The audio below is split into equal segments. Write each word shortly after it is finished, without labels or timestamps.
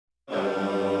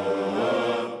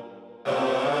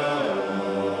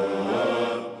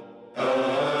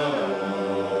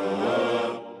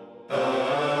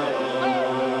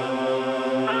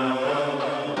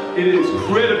it is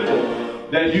critical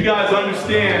that you guys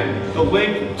understand the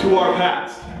link to our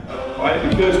past, right?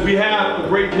 Because we have a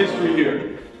great history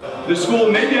here. The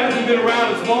school maybe hasn't been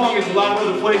around as long as a lot of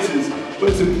other places, but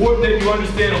it's important that you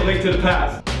understand a link to the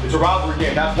past. It's a rivalry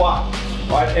game, that's why.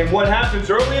 Right? And what happens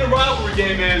early in a rivalry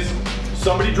game is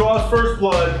somebody draws first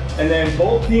blood, and then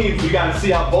both teams, we gotta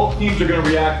see how both teams are gonna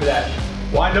react to that.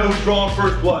 Well, I know who's drawing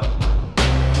first blood.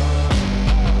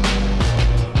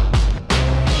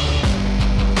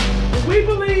 We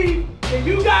believe that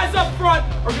you guys up front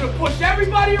are going to push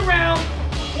everybody around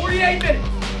 48 minutes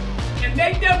and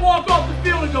make them walk off the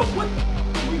field and go, what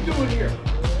are we doing here?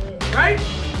 Right?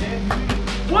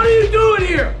 What are you doing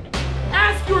here?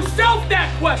 Ask yourself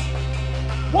that question.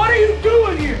 What are you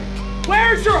doing here?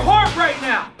 Where's your heart right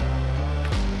now?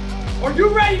 Are you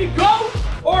ready to go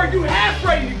or are you half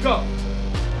ready to go?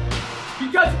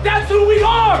 Because that's who we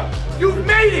are. You've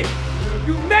made it.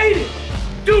 You've made it.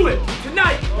 Do it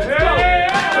tonight. Let's go.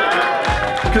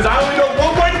 Because I only know